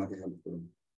 আপনি আমাকে হেল্প করুন,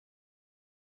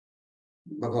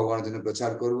 বা ভগবানের জন্য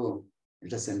প্রচার করব,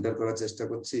 এটা সেন্টার করার চেষ্টা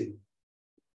করছি।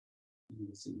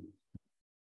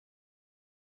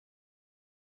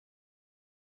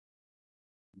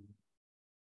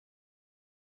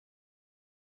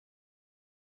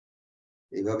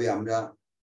 এইভাবে আমরা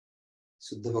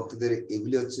শুদ্ধ ভক্তদের,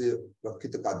 এগুলি হচ্ছে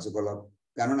প্রকৃত কার্যকলাপ।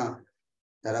 কেননা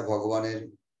তারা ভগবানের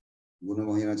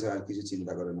গুণমহিমা ছাড়া আর কিছু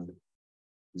চিন্তা করে না।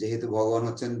 যেহেতু ভগবান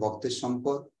হচ্ছেন ভক্তের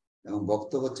সম্পদ, এবং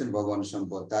ভক্ত হচ্ছেন ভগবান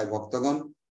সম্পদ। তাই ভক্তগণ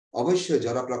অবশ্যই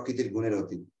জড় প্রকৃতির গুণের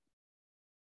অতীত,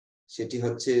 সেটি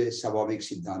হচ্ছে স্বাভাবিক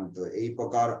সিদ্ধান্ত। এই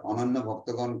প্রকার অনন্য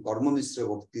ভক্তগণ কর্মমিশ্র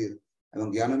ভক্তির এবং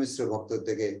জ্ঞানমিশ্র ভক্ত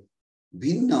থেকে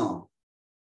ভিন্ন।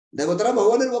 দেবতারা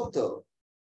ভগবানের ভক্ত,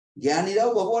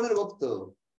 জ্ঞানীরাও ভগবানের ভক্ত,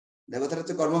 দেবতারা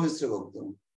হচ্ছে কর্মমিশ্র ভক্ত,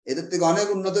 এদের থেকে অনেক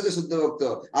উন্নত যে শুদ্ধ ভক্ত।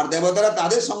 আর দেবতারা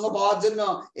তাদের সঙ্গ পাওয়ার জন্য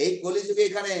এই কলিযুগে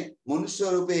এখানে মনুষ্য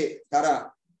রূপে তারা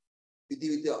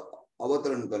পৃথিবীতে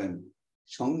অবতরণ করেন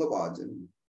সঙ্গ পাওয়ার জন্য,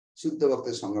 শুদ্ধ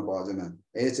ভক্তের সঙ্গ পাওয়ার জন্য।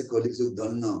 এই হচ্ছে কলিযুগ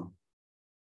ধন্য।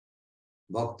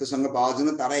 ভক্ত সঙ্গ পাওয়ার জন্য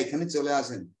তারা এখানে চলে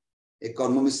আসেন, এই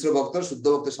কর্মমিশ্র ভক্ত শুদ্ধ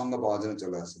ভক্তের সঙ্গ পাওয়ার জন্য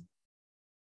চলে আসেন।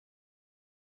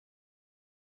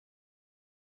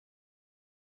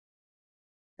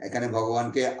 এখানে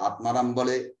ভগবানকে আত্মারাম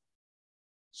বলে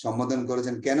সম্বোধন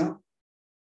করেছেন কেন?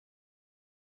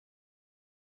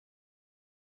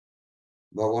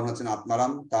 ভগবান হচ্ছেন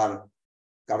আত্মারাম, তার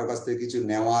কারো কাছ থেকে কিছু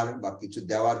নেওয়ার বা কিছু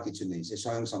দেওয়ার কিছু নেই, সে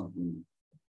স্বয়ং সম্পূর্ণ।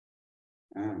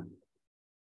 হ্যাঁ,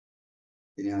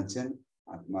 তিনি হচ্ছেন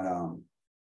আত্মারাম।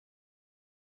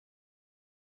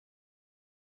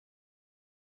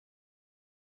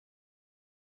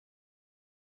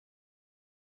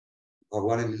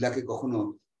 ভগবানের লীলাকে কখনো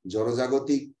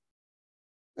জড়জাগতিক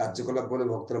কার্যকলাপ বলে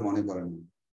ভক্তরা মনে করেন না।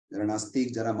 যারা নাস্তিক,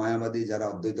 যারা মায়াবাদী, যারা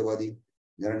অদ্বৈতবাদী,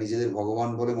 যারা নিজেদের ভগবান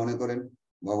বলে মনে করেন,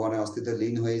 ভগবানের অস্তিত্বে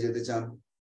লীন হয়ে যেতে চান,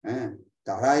 হ্যাঁ,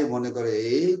 তারাই মনে করে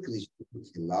এই কৃষ্ণ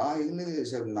খেলা, এগুলো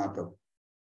এসব নাটক,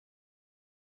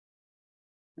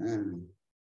 হ্যাঁ,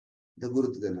 এটা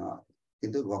গুরুত্ব দেন না।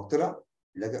 কিন্তু ভক্তরা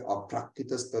এটাকে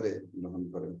অপ্রাকৃত স্তরে গ্রহণ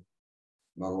করেন,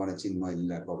 ভগবানের চিন্ময়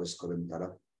লীলায় প্রবেশ করেন, তারা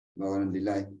ভগবানের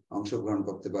লীলায় অংশগ্রহণ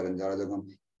করতে পারেন। যারা যখন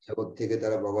জগৎ থেকে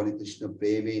তারা ভগবান কৃষ্ণ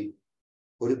প্রেমে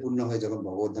পরিপূর্ণ হয়ে যখন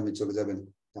ভগবত ধামে চলে যাবেন,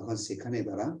 তখন সেখানে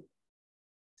তারা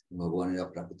ভগবানের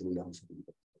অপ্রাকৃত লীলা অংশগ্রহণ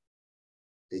করতে পারে।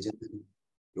 এই জন্য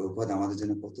প্রভুপাদ আমাদের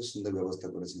জন্য কত সুন্দর ব্যবস্থা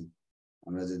করেছেন।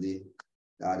 আমরা যদি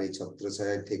তার এই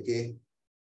ছত্রছায়ায় থেকে,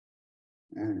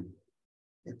 হ্যাঁ,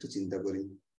 একটু চিন্তা করি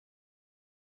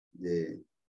যে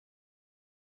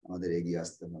আমাদের এগিয়ে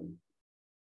আসতে হবে,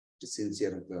 একটু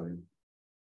সিনসিয়ার হতে হবে,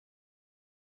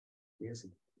 ঠিক আছে,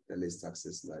 তাহলে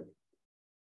সাকসেস লাইফ।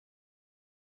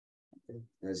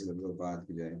 जय श्री प्रभुपाद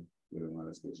की जय। गुरु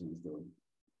महाराज के समस्त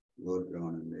गौर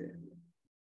प्रेमानंदे।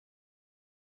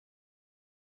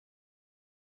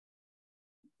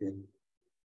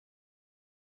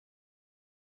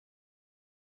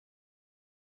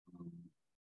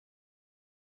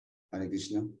 हरे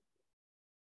कृष्ण।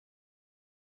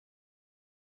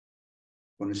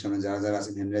 অনুষ্ঠানে যারা যারা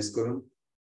আছেন হ্যান্ড রাইজ করুন।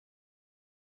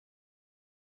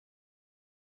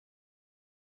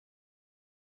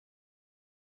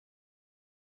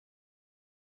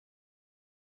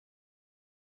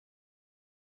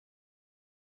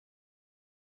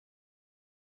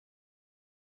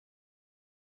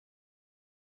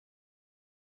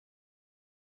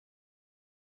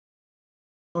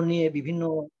 নিয়ে বিভিন্ন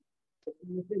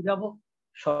যাব,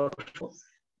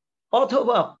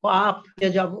 অথবা পাপ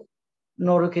যাব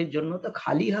নরকের জন্য, তো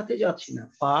খালি হাতে যাচ্ছি না,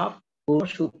 পাপ ও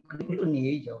সুখগুলো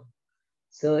নিয়েই যাব।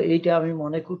 তো এইটা আমি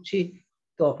মনে করছি,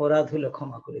 তো অপরাধ হলে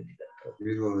ক্ষমা করে দিবেন।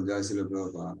 জয় শ্রী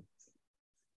প্রভুপাদ।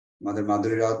 মাদের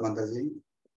মাধুরী রাউত মাতাজি।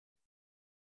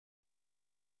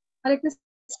 हरे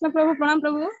कृष्ण प्रभु, प्रणाम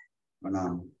प्रभु।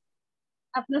 प्रणाम।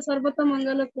 আপনার সর্বত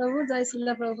মঙ্গল প্রভু, জয়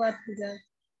শ্রীলা প্রভুপাদ কি জয়।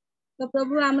 তো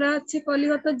প্রভু, আমরা হচ্ছে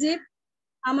কলিগত জীব,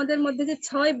 আমাদের মধ্যে যে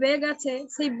 6 বেগ আছে,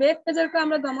 সেই বেগটা যদি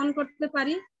আমরা দমন করতে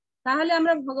পারি, তাহলে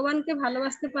আমরা ভগবানকে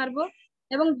ভালোবাসতে পারবো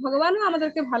এবং ভগবানও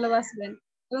আমাদেরকে ভালোবাসবেন।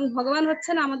 এবং ভগবান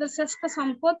হচ্ছেন আমাদের শ্রেষ্ঠ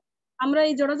সম্পদ। আমরা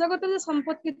এই জড়জগতের যে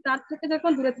সম্পদ, কি তার থেকে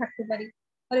যখন দূরে থাকতে পারি।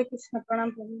 হরে কৃষ্ণ, প্রণাম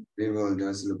প্রভু।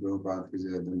 জয় শ্রী প্রভুপাদ কি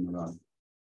জয়। ধন্যবাদ।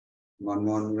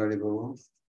 মনমোহন মুরারি প্রভু।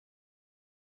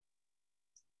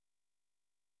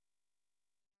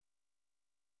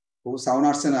 প্রভু সাউন্ড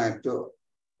আসছে না, একটু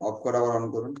অফ করা আবার অন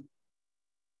করুন।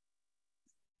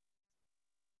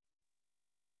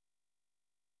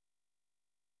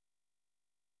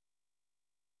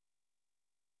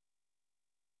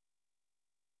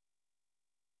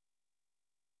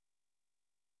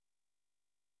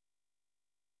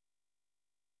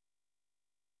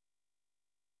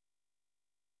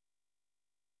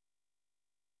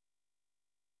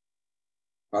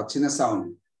 পাচ্ছি না সাউন্ড।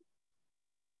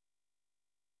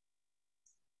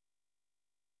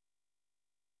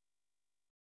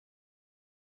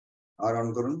 আর অন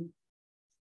করুন।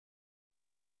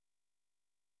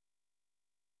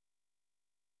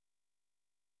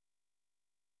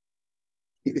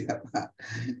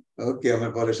 ওকে, আমরা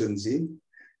পরে শুনছি।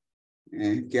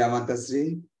 কে মাতাশ্রী?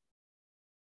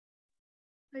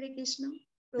 হরে কৃষ্ণ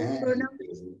প্রভু, প্রণাম।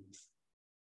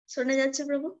 শোনা যাচ্ছে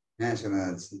প্রভু? হ্যাঁ, শোনা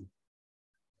যাচ্ছে।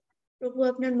 প্রভু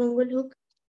আপনার মঙ্গল হোক।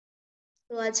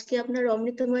 তো আজকে আপনার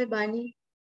অমৃতময় বাণী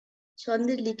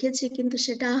ছন্দে লিখেছি, কিন্তু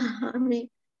সেটা আমি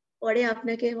পরে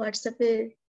আপনাকে হোয়াটসঅ্যাপে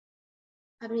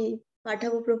আমি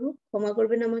পাঠাবো। প্রভু ক্ষমা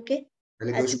করবেন আমাকে।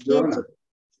 তাহলে কেউ শুনতে আজকে পাবে না?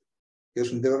 কেউ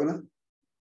শুনতে পাবে না?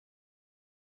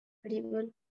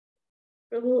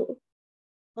 প্রভু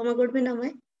ক্ষমা করবেন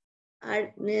আমায়। আর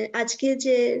আজকে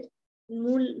যে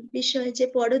মূল বিষয়, যে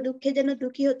পর দুঃখে যেন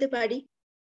দুঃখী হতে পারি,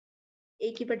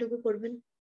 এই কৃপাটুকু করবেন।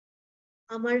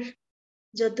 আমার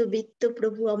যত বৃত্ত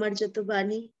প্রভু, আমার যত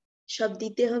বাণী, সব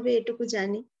দিতে হবে এটুকু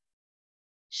জানি।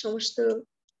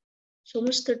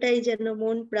 সমস্তটাই যেন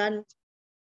মন প্রাণ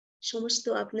সমস্ত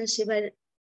আপনার সেবায়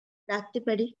রাখতে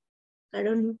পারি,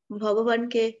 কারণ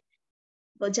ভগবানকে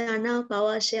জানা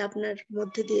পাওয়া সে আপনার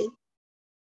মধ্যে দিয়ে।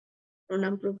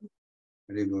 প্রণাম প্রভু।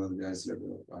 হরি বল, জয় শ্রী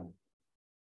প্রভুপাদ।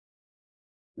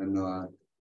 ধন্যবাদ।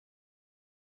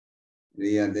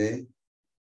 রিয়া দে,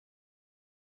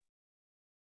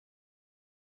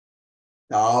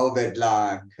 তাও বেড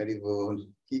লাক। হরি বল।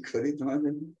 কি করি তোমার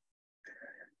জন্য?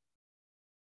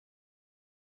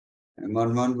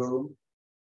 মনমোহন বাবু,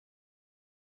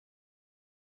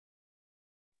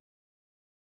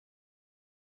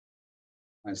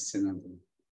 আসছে না তো?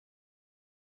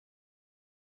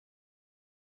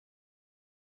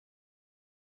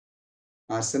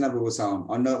 আসছে না বাবু সাউন্ড?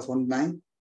 অন্য ফোন নাই?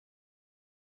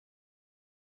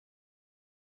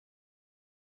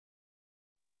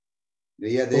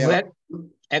 রিয়া দে, প্রভু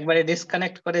একবারে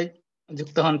ডিসকানেক্ট করে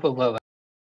যুক্ত হন প্রভু আবার।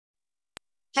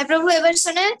 হ্যাঁ প্রভু, এবার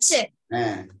শোনা যাচ্ছে?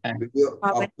 হ্যাঁ, ভিডিও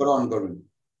অফ করে অন করবেন।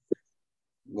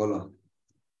 বলো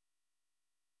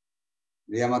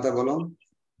রিয়া মাতা, বলো।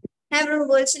 হ্যাঁ প্রভু,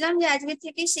 বলছিলাম যে আজকে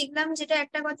থেকে শিখলাম যেটা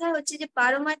একটা কথা হচ্ছে যে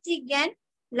পারমার্থিক জ্ঞান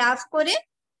লাভ করে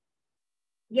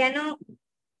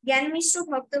জ্ঞান মিশ্র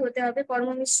ভক্ত হতে হবে, কর্ম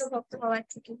মিশ্র ভক্ত হওয়ার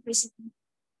থেকে বেশি।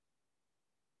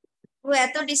 ও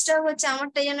এত ডিস্টার্ব হচ্ছে,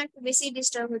 আমারটা যেন একটু বেশি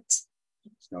ডিস্টার্ব হচ্ছে।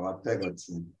 সবারটাই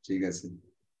করছি, ঠিক আছে,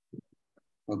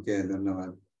 ওকে,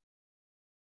 ধন্যবাদ।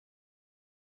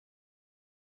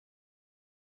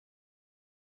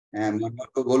 হ্যাঁ,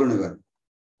 মনমোহন বলুন এবার,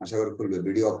 আশা করি খুলবে।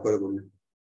 ভিডিও অফ করে বলুন।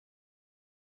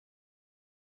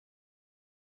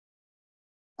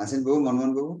 আছেন বাবু,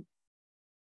 মনমোহন বাবু?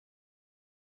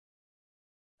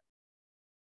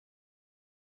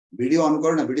 ভিডিও অন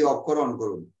করো না, ভিডিও অফ করে অন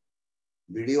করুন।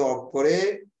 ভিডিও অফ করে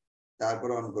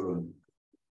তারপরে অন করুন।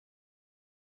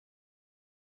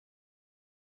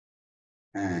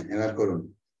 হ্যাঁ, এবার করুন।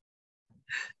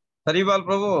 হরি বল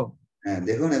প্রভু। হ্যাঁ,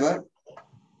 দেখুন এবার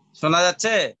শোনা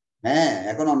যাচ্ছে? হ্যাঁ,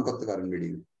 এখন অন করতে পারেন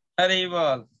ভিডিও। হরি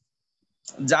বল।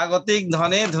 জাগতিক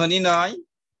ধনে ধনী নয়,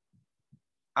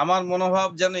 আমার মনোভাব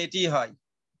যেন এটি হয়।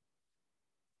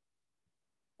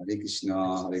 হরে কৃষ্ণ,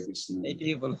 হরে কৃষ্ণ। এটি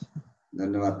বল।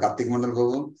 ধন্যবাদ। কার্তিক মন্ডল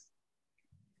বাবু।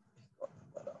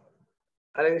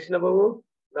 হরে কৃষ্ণ বাবু,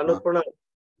 দানব প্রণাম।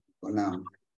 প্রণাম।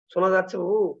 শোনা যাচ্ছে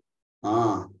বাবু?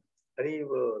 হ্যাঁ। হরি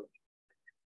বল।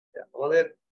 আমাদের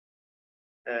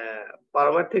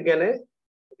পারমার্থিক জ্ঞানে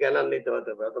জ্ঞানান্বিত হতে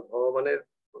হবে, অর্থাৎ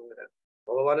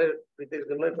ভগবানের প্রীতির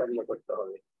জন্যই প্রার্থনা করতে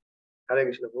হবে। হরে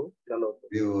কৃষ্ণ বাবু, দানব।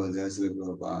 জয় শ্রী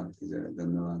প্রভুপাদ,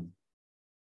 ধন্যবাদ।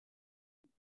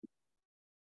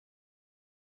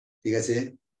 ঠিক আছে,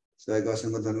 সবাইকে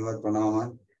অসংখ্য ধন্যবাদ, প্রণাম আমার।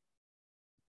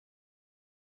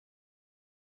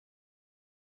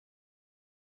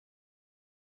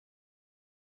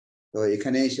 তো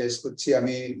এখানেই শেষ করছি,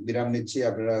 আমি বিরাম নিচ্ছি।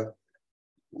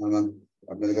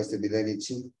 আপনাদের কাছ থেকে বিদায়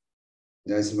নিচ্ছি।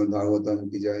 জয় শ্রীমদ ভাগবতম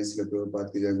কি জয়, শ্রী প্রভুপাদ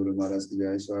কি জয়, গুরু মহারাজ কি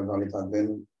জয়। সবাই ভালো থাকবেন,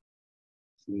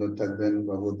 সুন্দর থাকবেন,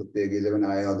 ভগবত এগিয়ে যাবেন।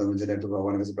 আয় অধমের জন্য একটু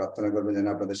ভগবানের কাছে প্রার্থনা করবেন যেন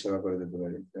আপনাদের সেবা করে যেতে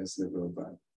পারি। জয় শ্রী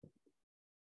প্রভুপাদ।